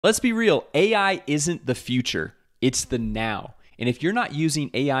Let's be real, AI isn't the future, it's the now. And if you're not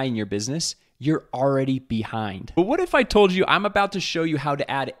using AI in your business, you're already behind. But what if I told you I'm about to show you how to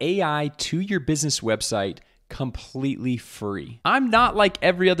add AI to your business website completely free? I'm not like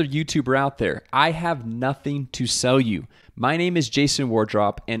every other YouTuber out there. I have nothing to sell you. My name is Jason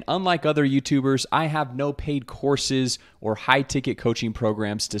Wardrop, and unlike other YouTubers, I have no paid courses or high-ticket coaching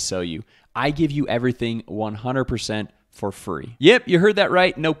programs to sell you. I give you everything 100% for free. Yep, you heard that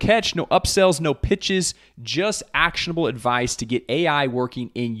right. No catch, no upsells, no pitches, just actionable advice to get AI working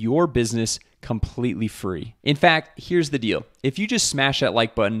in your business completely free. In fact, here's the deal. If you just smash that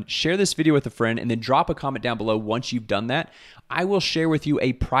like button, share this video with a friend, and then drop a comment down below once you've done that, I will share with you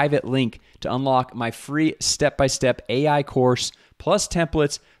a private link to unlock my free step-by-step AI course, plus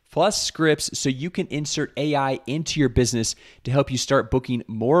templates, plus scripts, so you can insert AI into your business to help you start booking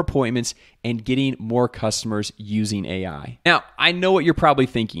more appointments and getting more customers using AI. Now, I know what you're probably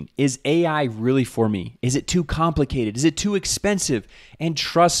thinking. Is AI really for me? Is it too complicated? Is it too expensive? And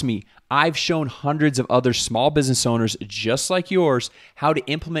trust me, I've shown hundreds of other small business owners just like yours how to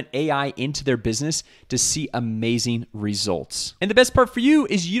implement AI into their business to see amazing results. And the best part for you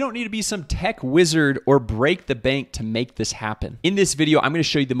is you don't need to be some tech wizard or break the bank to make this happen. In this video, I'm going to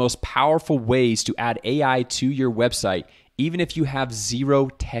show you the most powerful ways to add AI to your website, even if you have zero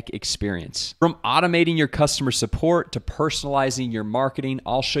tech experience. From automating your customer support to personalizing your marketing,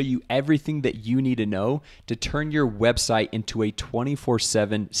 I'll show you everything that you need to know to turn your website into a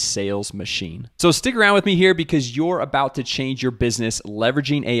 24/7 sales machine. So stick around with me here because you're about to change your business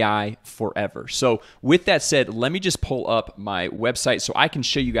leveraging AI forever. So with that said, let me just pull up my website so I can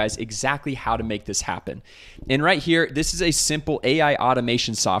show you guys exactly how to make this happen. And right here, this is a simple AI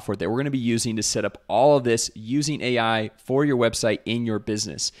automation software that we're going to be using to set up all of this using AI for your website in your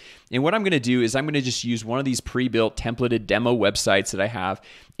business. And what I'm going to do is I'm going to just use one of these pre-built templated demo websites that I have.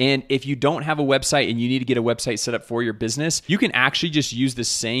 And if you don't have a website and you need to get a website set up for your business, you can actually just use the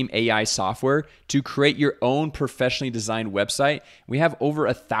same AI software to create your own professionally designed website. We have over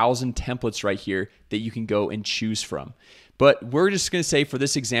 1,000 templates right here that you can go and choose from. But we're just going to say for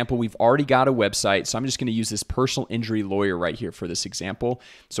this example, we've already got a website. So I'm just going to use this personal injury lawyer right here for this example.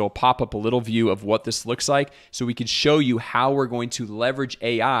 So I'll pop up a little view of what this looks like so we can show you how we're going to leverage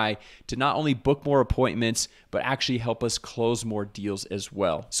AI to not only book more appointments, but actually help us close more deals as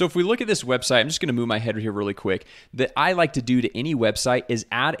well. So if we look at this website, I'm just going to move my header here really quick. That I like to do to any website is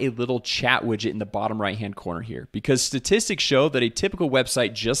add a little chat widget in the bottom right-hand corner here, because statistics show that a typical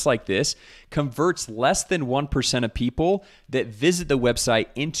website just like this converts less than 1% of people that visit the website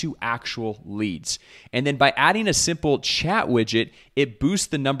into actual leads. And then by adding a simple chat widget, it boosts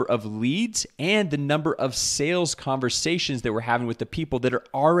the number of leads and the number of sales conversations that we're having with the people that are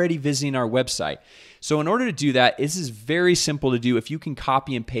already visiting our website. So in order to do that, this is very simple to do. If you can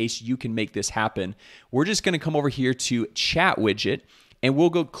copy and paste, you can make this happen. We're just going to come over here to chat widget, and we'll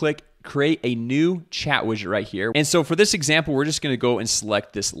go click create a new chat widget right here. And so for this example, we're just going to go and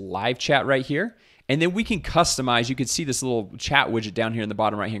select this live chat right here. And then we can customize. You can see this little chat widget down here in the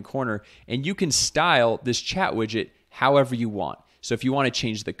bottom right-hand corner, and you can style this chat widget however you want. So if you want to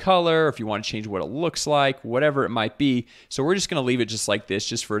change the color, if you want to change what it looks like, whatever it might be. So we're just going to leave it just like this,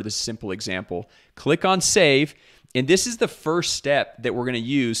 just for this simple example. Click on save. And this is the first step that we're going to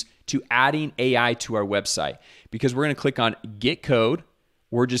use to adding AI to our website, because we're going to click on get code.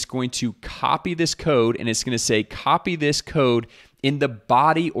 We're just going to copy this code, and it's going to say copy this code in the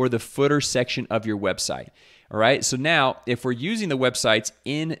body or the footer section of your website. All right. So now if we're using the websites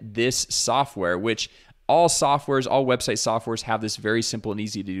in this software, which all softwares, all website softwares have this very simple and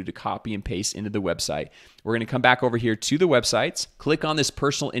easy to do to copy and paste into the website. We're going to come back over here to the websites, click on this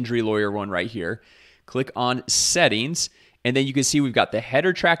personal injury lawyer one right here, click on settings, and then you can see we've got the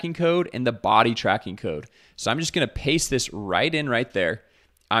header tracking code and the body tracking code. So I'm just going to paste this right in right there.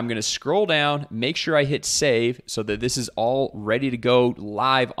 I'm going to scroll down, make sure I hit save so that this is all ready to go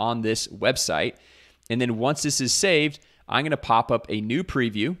live on this website. And then once this is saved, I'm going to pop up a new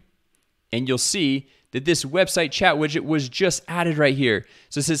preview, and you'll see that this website chat widget was just added right here.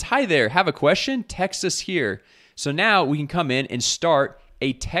 So it says, hi there, have a question? Text us here. So now we can come in and start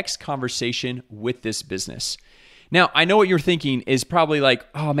a text conversation with this business. Now, I know what you're thinking is probably like,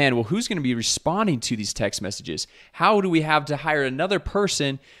 oh man, well, who's going to be responding to these text messages? How do we have to hire another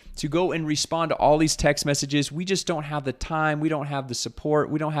person to go and respond to all these text messages? We just don't have the time. We don't have the support.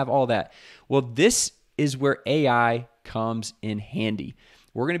 We don't have all that. Well, this is where AI comes in handy.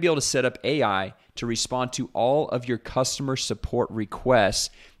 We're going to be able to set up AI to respond to all of your customer support requests,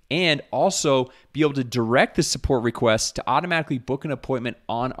 and also be able to direct the support requests to automatically book an appointment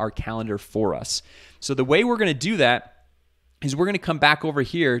on our calendar for us. So the way we're going to do that is we're going to come back over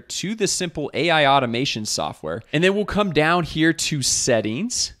here to the simple AI automation software, and then we'll come down here to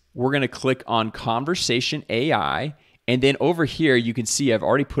settings. We're going to click on conversation AI, and then over here you can see I've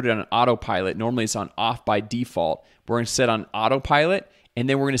already put it on autopilot. Normally it's on off by default. We're going to set on autopilot, and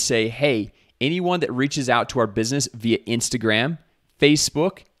then we're going to say, hey, anyone that reaches out to our business via Instagram,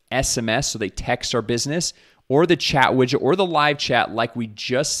 Facebook, SMS, so they text our business, or the chat widget or the live chat like we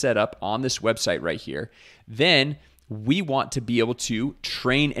just set up on this website right here, then we want to be able to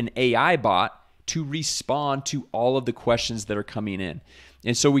train an AI bot to respond to all of the questions that are coming in.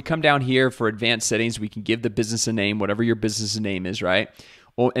 And so we come down here for advanced settings. We can give the business a name, whatever your business name is, right?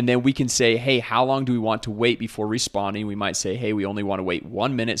 And then we can say, hey, how long do we want to wait before responding? We might say, hey, we only want to wait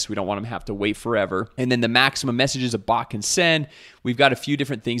 1 minute, so we don't want them to have to wait forever. And then the maximum messages a bot can send. We've got a few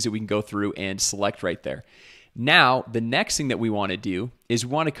different things that we can go through and select right there. Now, the next thing that we want to do is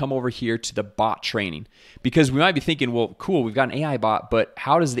we want to come over here to the bot training, because we might be thinking, well, cool, we've got an AI bot, but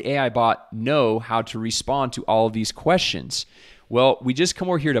how does the AI bot know how to respond to all of these questions? Well, we just come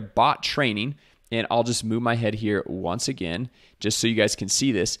over here to bot training, and I'll just move my head here once again, just so you guys can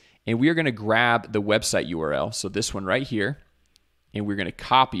see this. And we are going to grab the website URL, so this one right here, and we're going to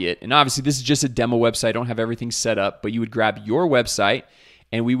copy it. And obviously, this is just a demo website. I don't have everything set up, but you would grab your website,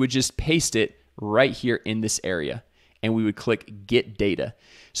 and we would just paste it right here in this area, and we would click get data.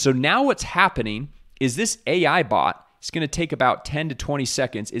 So now what's happening is this AI bot is going to take about 10 to 20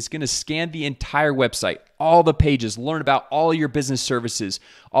 seconds. It's going to scan the entire website, all the pages, learn about all your business services,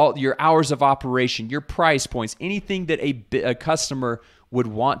 all your hours of operation, your price points, anything that a customer would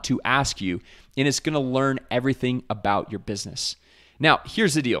want to ask you, and it's going to learn everything about your business. Now,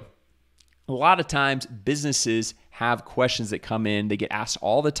 here's the deal. A lot of times businesses have questions that come in, they get asked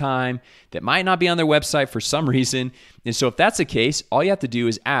all the time that might not be on their website for some reason. And so if that's the case, all you have to do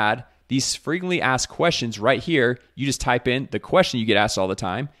is add these frequently asked questions right here. You just type in the question you get asked all the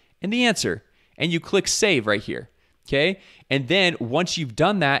time and the answer, and you click save right here. Okay. And then once you've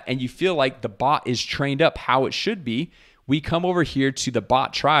done that and you feel like the bot is trained up how it should be, we come over here to the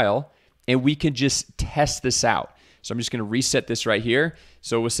bot trial and we can just test this out. So I'm just going to reset this right here.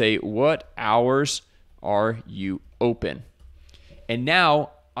 So we'll say, what hours are you open? And now,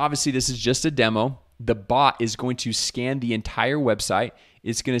 obviously, this is just a demo. The bot is going to scan the entire website.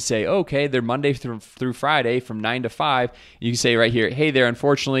 It's going to say, okay, they're Monday through Friday from 9 to 5. You can say right here, hey there,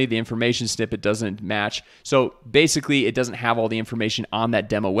 unfortunately, the information snippet doesn't match. So basically, it doesn't have all the information on that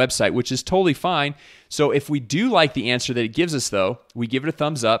demo website, which is totally fine. So if we do like the answer that it gives us, though, we give it a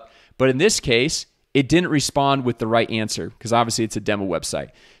thumbs up. But in this case, it didn't respond with the right answer because obviously it's a demo website.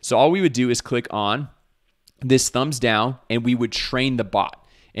 So all we would do is click on this thumbs down and we would train the bot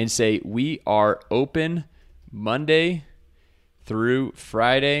and say, we are open Monday through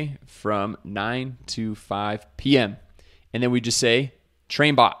Friday from 9 to 5 p.m. And then we just say,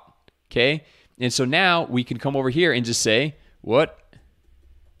 train bot, okay? And so now we can come over here and just say, what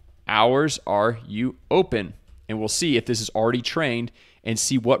hours are you open? And we'll see if this is already trained and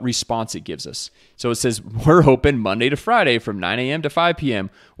see what response it gives us. So it says, we're open Monday to Friday from 9 a.m. to 5 p.m.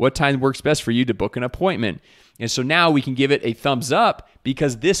 What time works best for you to book an appointment? And so now we can give it a thumbs up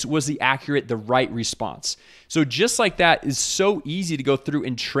because this was the right response. So just like that is so easy to go through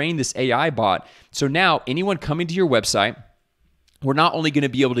and train this AI bot. So now anyone coming to your website, we're not only going to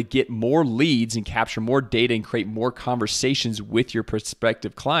be able to get more leads and capture more data and create more conversations with your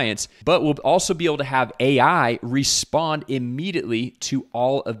prospective clients, but we'll also be able to have AI respond immediately to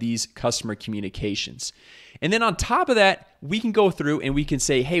all of these customer communications. And then on top of that, we can go through and we can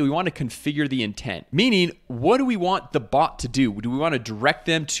say, hey, we want to configure the intent. Meaning, what do we want the bot to do? Do we want to direct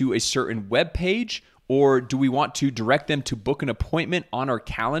them to a certain web page, or do we want to direct them to book an appointment on our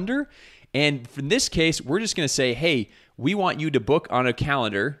calendar? And in this case, we're just going to say, hey, we want you to book on a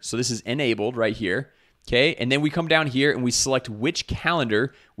calendar. So this is enabled right here. Okay. And then we come down here and we select which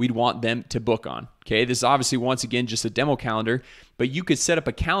calendar we'd want them to book on. Okay. This is obviously, once again, just a demo calendar, but you could set up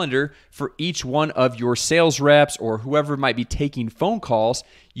a calendar for each one of your sales reps or whoever might be taking phone calls.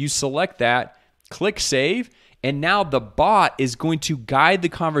 You select that, click save, and now the bot is going to guide the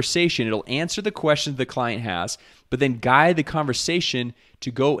conversation. It'll answer the questions the client has, but then guide the conversation to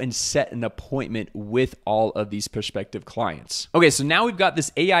go and set an appointment with all of these prospective clients. Okay, so now we've got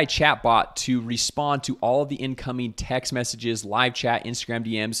this AI chatbot to respond to all of the incoming text messages, live chat, Instagram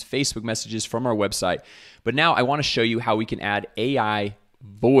DMs, Facebook messages from our website. But now I want to show you how we can add AI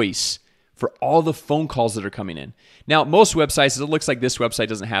voice for all the phone calls that are coming in. Now, most websites, it looks like this website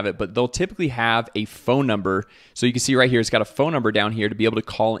doesn't have it, but they'll typically have a phone number. So you can see right here, it's got a phone number down here to be able to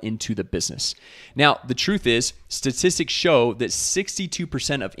call into the business. Now, the truth is, statistics show that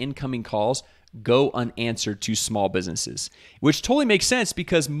 62% of incoming calls go unanswered to small businesses, which totally makes sense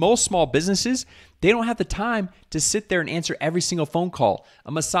because most small businesses, they don't have the time to sit there and answer every single phone call.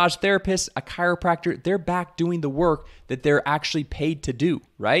 A massage therapist, a chiropractor, they're back doing the work that they're actually paid to do,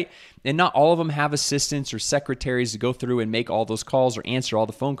 right? And not all of them have assistants or secretaries to go through and make all those calls or answer all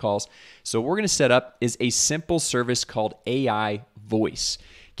the phone calls. So what we're going to set up is a simple service called AI Voice.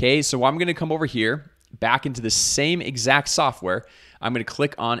 Okay, so I'm going to come over here back into the same exact software. I'm going to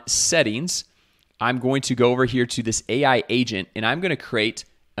click on Settings. I'm going to go over here to this AI agent, and I'm going to create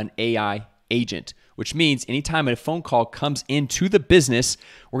an AI agent, which means anytime a phone call comes into the business,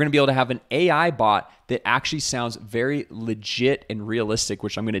 we're going to be able to have an AI bot that actually sounds very legit and realistic,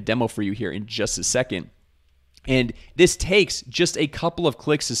 which I'm going to demo for you here in just a second. And this takes just a couple of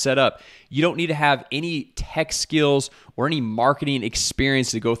clicks to set up. You don't need to have any tech skills or any marketing experience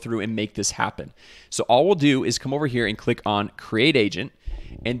to go through and make this happen. So all we'll do is come over here and click on Create Agent,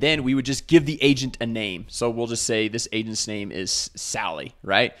 and then we would just give the agent a name. So we'll just say this agent's name is Sally,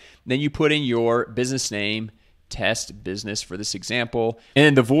 right? Then you put in your business name, test business for this example. And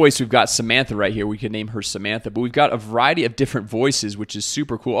in the voice, we've got Samantha right here. We could name her Samantha, but we've got a variety of different voices, which is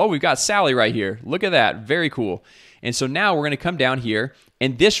super cool. Oh, we've got Sally right here. Look at that. Very cool. And so now we're going to come down here,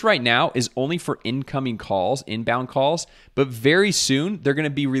 and this right now is only for incoming calls, inbound calls, but very soon they're going to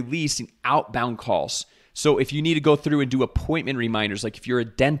be releasing outbound calls. So if you need to go through and do appointment reminders, like if you're a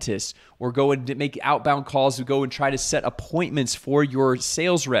dentist, or go and make outbound calls to go and try to set appointments for your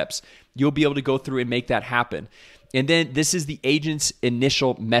sales reps, you'll be able to go through and make that happen. And then this is the agent's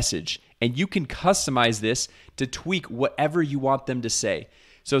initial message, and you can customize this to tweak whatever you want them to say.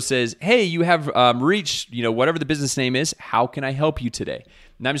 So it says, hey, you have reached, whatever the business name is, how can I help you today?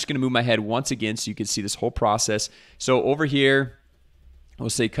 And I'm just going to move my head once again so you can see this whole process. So over here, we'll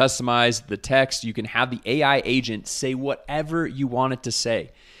say customize the text. You can have the AI agent say whatever you want it to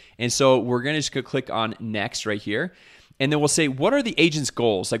say. And so we're going to just click on next right here. And then we'll say, what are the agent's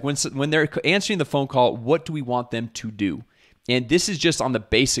goals? Like when they're answering the phone call, what do we want them to do? And this is just on the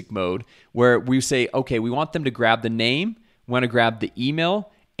basic mode where we say, okay, we want them to grab the name, we want to grab the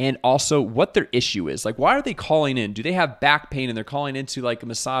email, and also what their issue is. Like, why are they calling in? Do they have back pain and they're calling into like a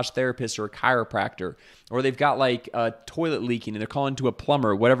massage therapist or a chiropractor? Or they've got like a toilet leaking and they're calling to a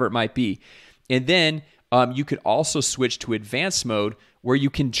plumber, whatever it might be. And then you could also switch to advanced mode where you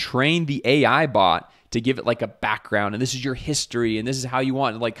can train the AI bot to give it like a background, and this is your history, and this is how you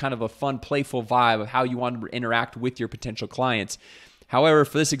want like kind of a fun, playful vibe of how you want to interact with your potential clients. However,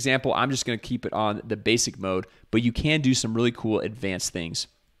 for this example, I'm just going to keep it on the basic mode, but you can do some really cool advanced things.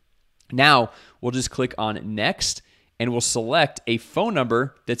 Now, we'll just click on next, and we'll select a phone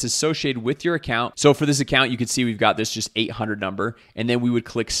number that's associated with your account. So for this account, you can see we've got this just 800 number, and then we would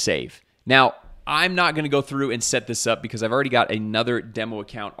click save. Now, I'm not going to go through and set this up because I've already got another demo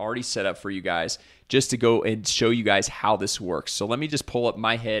account already set up for you guys just to go and show you guys how this works. So let me just pull up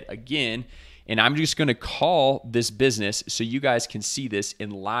my head again, and I'm just going to call this business so you guys can see this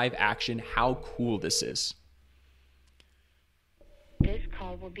in live action, how cool this is. This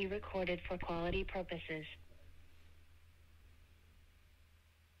call will be recorded for quality purposes.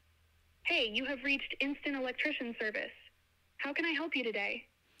 Hey, you have reached Instant Electrician Service. How can I help you today?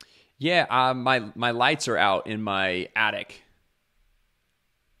 Yeah, my lights are out in my attic.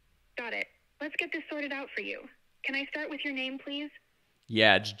 Got it. Let's get this sorted out for you. Can I start with your name, please?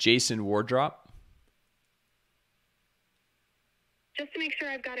 Yeah, it's Jason Wardrop. Just to make sure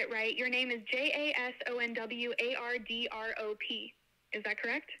I've got it right, your name is JASONWARDROP. Is that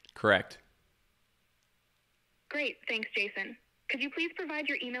correct? Correct. Great. Thanks, Jason. Could you please provide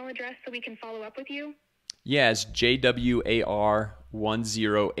your email address so we can follow up with you? Yeah, it's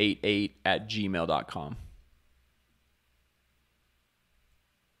jwar1088@gmail.com.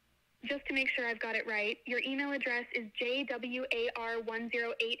 Just to make sure I've got it right, your email address is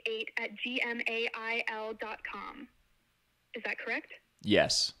jwar1088@gmail.com. Is that correct?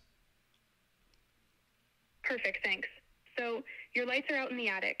 Yes. Perfect, thanks. So, your lights are out in the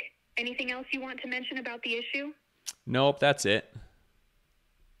attic. Anything else you want to mention about the issue? Nope, that's it.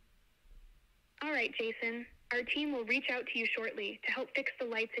 All right, Jason. Our team will reach out to you shortly to help fix the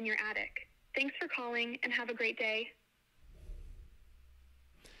lights in your attic. Thanks for calling and have a great day.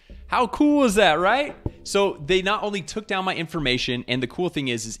 How cool is that, right? So they not only took down my information, and the cool thing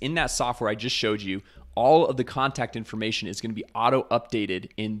is in that software I just showed you, all of the contact information is going to be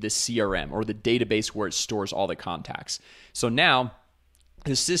auto-updated in the CRM or the database where it stores all the contacts. So now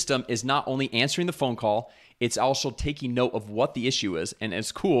the system is not only answering the phone call, it's also taking note of what the issue is. And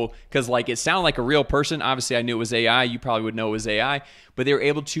it's cool because like it sounded like a real person. Obviously, I knew it was AI. You probably would know it was AI. But they were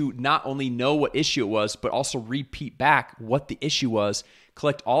able to not only know what issue it was, but also repeat back what the issue was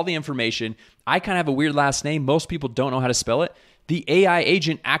collect all the information. I kind of have a weird last name. Most people don't know how to spell it. The AI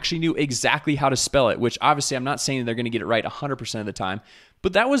agent actually knew exactly how to spell it, which obviously I'm not saying they're going to get it right 100% of the time,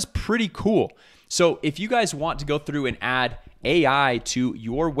 but that was pretty cool. So if you guys want to go through and add AI to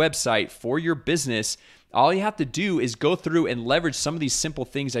your website for your business, all you have to do is go through and leverage some of these simple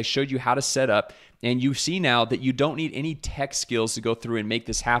things I showed you how to set up. And you see now that you don't need any tech skills to go through and make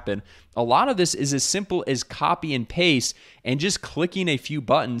this happen. A lot of this is as simple as copy and paste and just clicking a few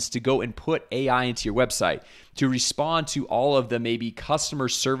buttons to go and put AI into your website to respond to all of the maybe customer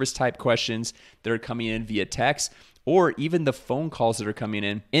service type questions that are coming in via text, or even the phone calls that are coming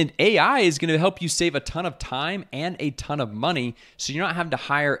in. And AI is going to help you save a ton of time and a ton of money, so you're not having to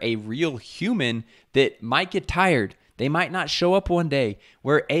hire a real human that might get tired. They might not show up one day,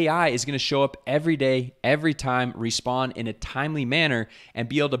 where AI is going to show up every day, every time, respond in a timely manner, and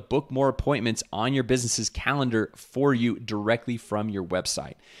be able to book more appointments on your business's calendar for you directly from your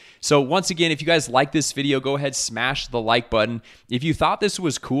website. So once again, if you guys like this video, go ahead, smash the like button. If you thought this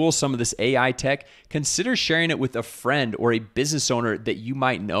was cool, some of this AI tech, consider sharing it with a friend or a business owner that you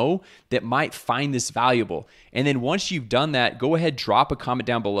might know that might find this valuable. And then once you've done that, go ahead, drop a comment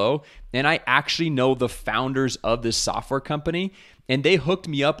down below. And I actually know the founders of this software company, and they hooked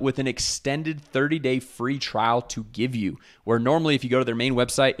me up with an extended 30-day free trial to give you, where normally if you go to their main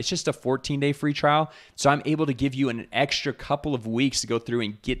website, it's just a 14-day free trial. So I'm able to give you an extra couple of weeks to go through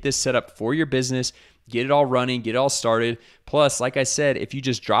and get this set up for your business, get it all running, get it all started. Plus, like I said, if you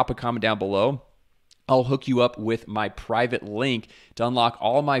just drop a comment down below, I'll hook you up with my private link to unlock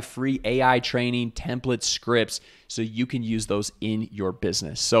all my free AI training, templates, scripts, so you can use those in your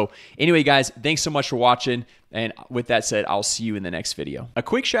business. So anyway, guys, thanks so much for watching. And with that said, I'll see you in the next video. A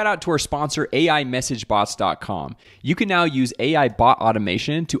quick shout out to our sponsor, AIMessageBots.com. You can now use AI bot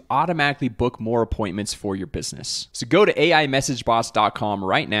automation to automatically book more appointments for your business. So go to AIMessageBots.com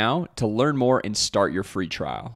right now to learn more and start your free trial.